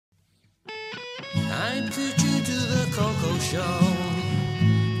I put you to the Coco Show,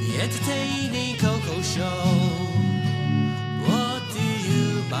 the entertaining Coco Show. What do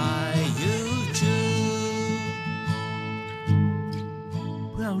you buy, you choose?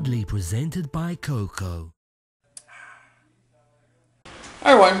 Proudly presented by Coco.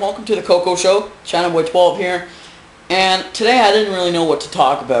 Hi everyone, welcome to the Coco Show. Chathamboy12 here. And today I didn't really know what to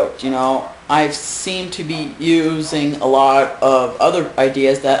talk about. I seem to be using a lot of other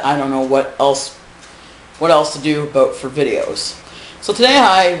ideas that I don't know what else to do about for videos. So today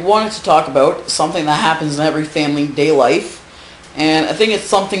I wanted to talk about something that happens in every family day life, and I think it's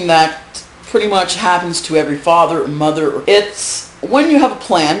something that pretty much happens to every father or mother. It's when you have a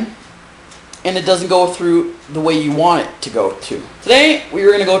plan and it doesn't go through the way you want it to go to. Today we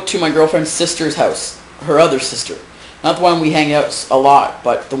were going to go to my girlfriend's sister's house, her other sister. Not the one we hang out a lot,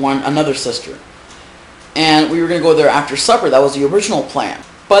 but another sister. And we were going to go there after supper. That was the original plan.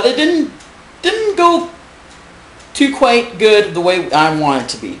 But it didn't go too quite good the way I wanted it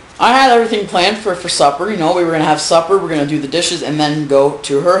to be. I had everything planned for supper. We were going to have supper, we're going to do the dishes, and then go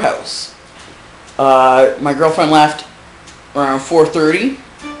to her house. My girlfriend left around 4:30.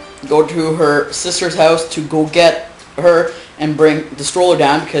 Go to her sister's house to go get her and bring the stroller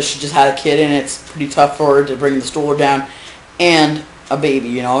down because she just had a kid and it's pretty tough for her to bring the stroller down and a baby,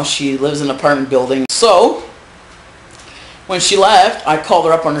 She lives in an apartment building. So, when she left, I called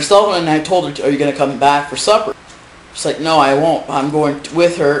her up on her cell phone and I told her, are you going to come back for supper? She's like, no, I won't. I'm going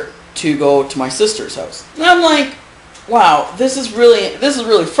with her to go to my sister's house. And I'm like, wow, this is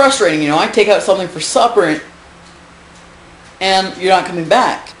really frustrating, I take out something for supper and you're not coming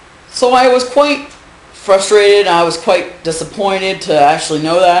back. So I was quite frustrated, I was quite disappointed to actually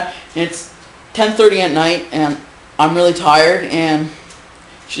know that. And it's 10:30 at night and I'm really tired and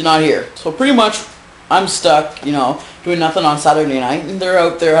she's not here. So pretty much I'm stuck, doing nothing on Saturday night and they're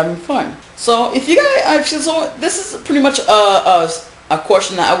out there having fun. So if you guys, this is pretty much a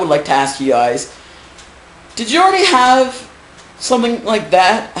question that I would like to ask you guys. Did you already have something like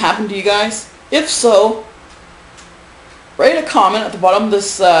that happen to you guys? If so, write a comment at the bottom of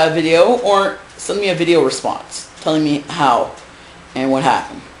this video or send me a video response telling me how and what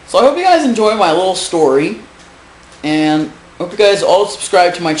happened. So I hope you guys enjoy my little story, and I hope you guys all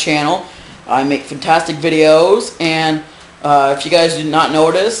subscribe to my channel. I make fantastic videos, and if you guys did not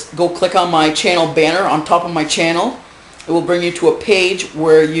notice, go click on my channel banner on top of my channel. It will bring you to a page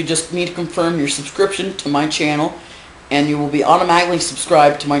where you just need to confirm your subscription to my channel, and you will be automatically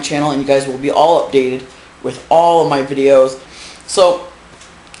subscribed to my channel, and you guys will be all updated with all of my videos. So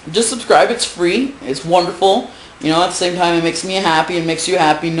just subscribe, it's free, it's wonderful. At the same time it makes me happy and makes you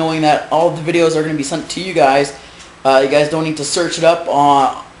happy knowing that all of the videos are going to be sent to you guys. You guys don't need to search it up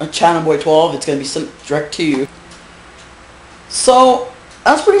on Chathamboy12, it's going to be sent direct to you. So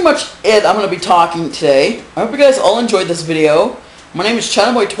that's pretty much it I'm going to be talking today. I hope you guys all enjoyed this video. My name is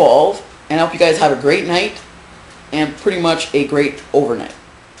Chathamboy12 and I hope you guys have a great night and pretty much a great overnight.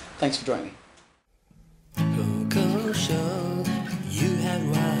 Thanks for joining me. Coco Show, you have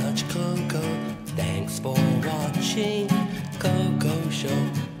watched Coco. Thanks for watching Coco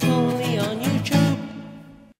Show.